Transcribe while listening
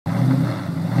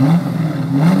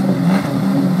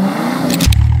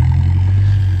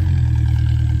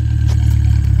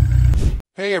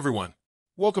Hey everyone,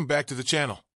 welcome back to the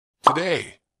channel.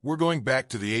 Today, we're going back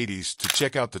to the 80s to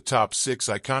check out the top 6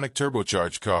 iconic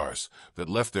turbocharged cars that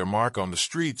left their mark on the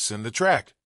streets and the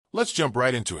track. Let's jump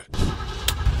right into it.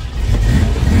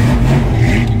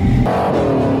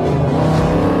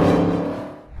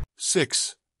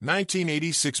 6.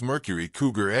 1986 Mercury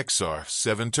Cougar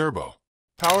XR7 Turbo.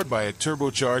 Powered by a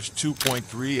turbocharged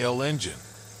 2.3L engine,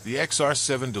 the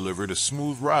XR7 delivered a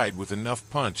smooth ride with enough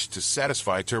punch to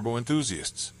satisfy turbo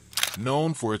enthusiasts.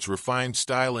 Known for its refined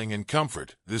styling and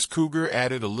comfort, this Cougar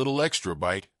added a little extra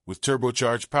bite with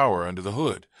turbocharged power under the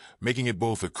hood, making it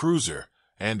both a cruiser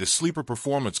and a sleeper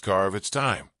performance car of its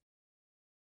time.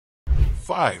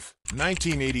 5.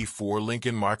 1984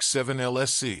 Lincoln Mark 7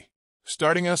 LSC.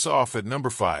 Starting us off at number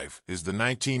 5 is the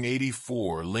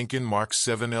 1984 Lincoln Mark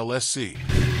 7 LSC.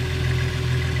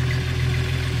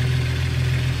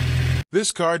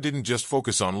 This car didn't just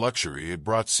focus on luxury, it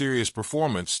brought serious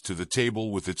performance to the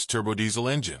table with its turbo diesel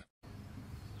engine.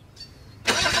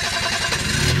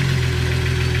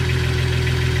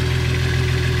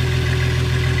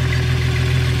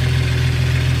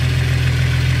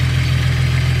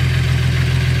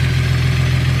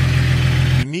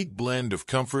 Unique blend of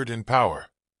comfort and power,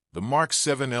 the Mark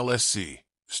 7 LSC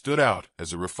stood out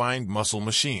as a refined muscle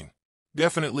machine.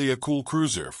 Definitely a cool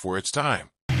cruiser for its time.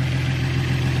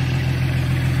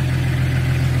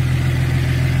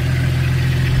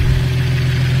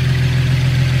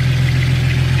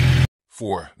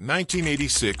 4.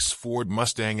 1986 Ford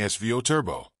Mustang SVO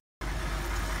Turbo.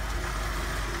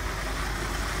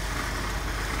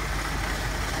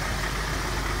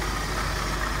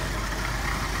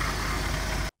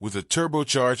 With a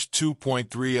turbocharged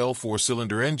 2.3L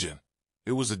four-cylinder engine,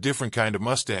 it was a different kind of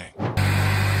Mustang.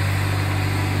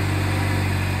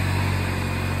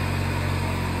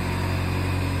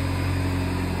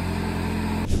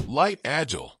 Light,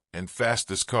 agile, and fast,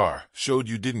 this car showed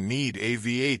you didn't need a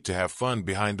V8 to have fun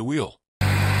behind the wheel.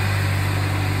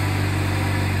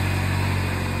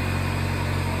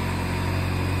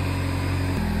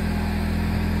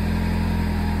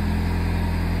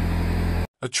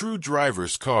 A true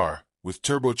driver's car with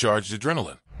turbocharged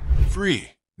adrenaline.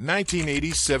 3.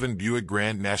 1987 Buick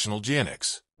Grand National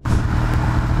GNX.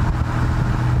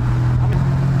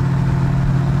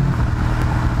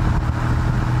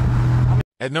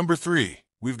 At number 3,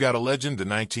 we've got a legend, the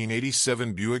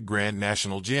 1987 Buick Grand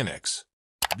National GNX.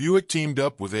 Buick teamed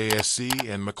up with ASC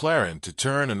and McLaren to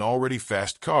turn an already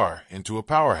fast car into a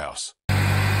powerhouse.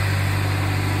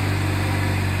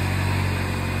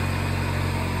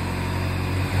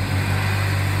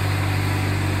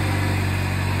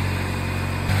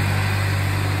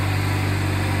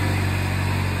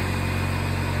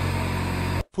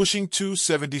 Pushing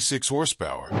 276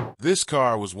 horsepower, this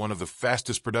car was one of the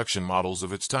fastest production models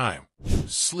of its time.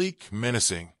 Sleek,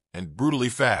 menacing, and brutally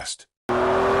fast. 2.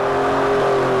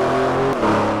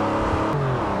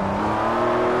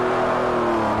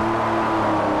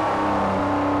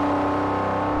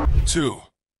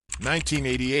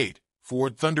 1988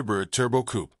 Ford Thunderbird Turbo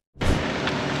Coupe.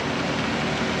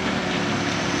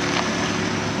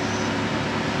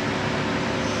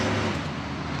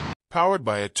 Powered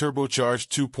by a turbocharged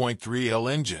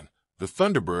 2.3L engine, the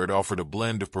Thunderbird offered a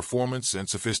blend of performance and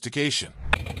sophistication.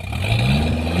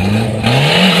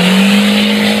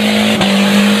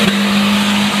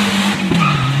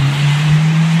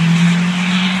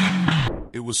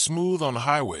 It was smooth on the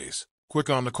highways, quick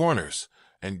on the corners,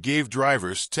 and gave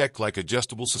drivers tech-like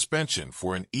adjustable suspension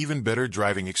for an even better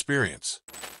driving experience.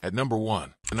 At number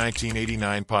 1, the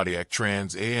 1989 Pontiac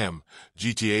Trans Am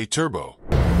GTA Turbo.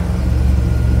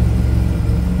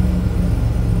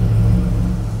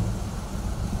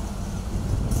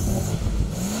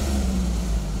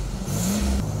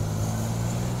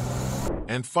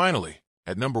 And finally,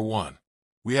 at number 1,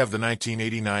 we have the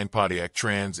 1989 Pontiac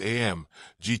Trans Am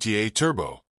GTA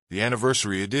Turbo, the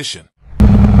Anniversary Edition.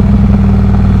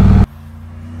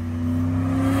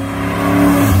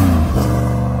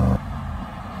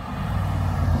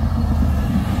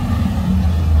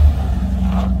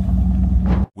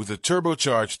 With a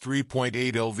turbocharged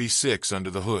 3.8L V6 under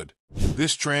the hood,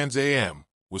 this Trans Am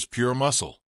was pure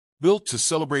muscle. Built to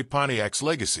celebrate Pontiac's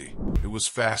legacy, it was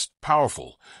fast,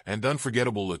 powerful, and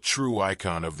unforgettable, a true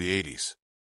icon of the 80s.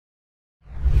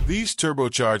 These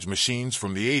turbocharged machines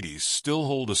from the 80s still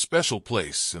hold a special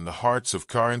place in the hearts of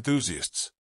car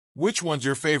enthusiasts. Which one's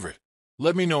your favorite?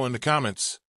 Let me know in the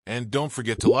comments, and don't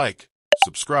forget to like,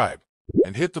 subscribe,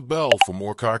 and hit the bell for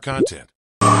more car content.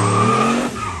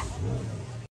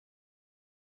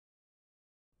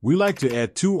 We like to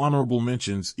add two honorable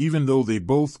mentions. Even though they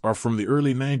both are from the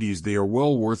early 90s, they are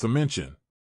well worth a mention.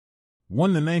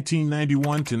 1. The 1991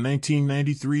 to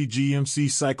 1993 GMC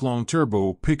Cyclone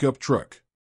Turbo pickup truck.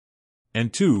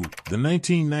 And 2. The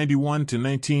 1991 to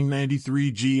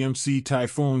 1993 GMC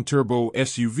Typhoon Turbo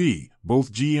SUV.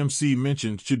 Both GMC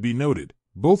mentions should be noted.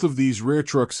 Both of these rare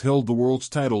trucks held the world's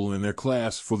title in their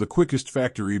class for the quickest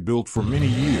factory built for many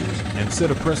years and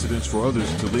set a precedence for others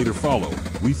to later follow.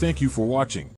 We thank you for watching.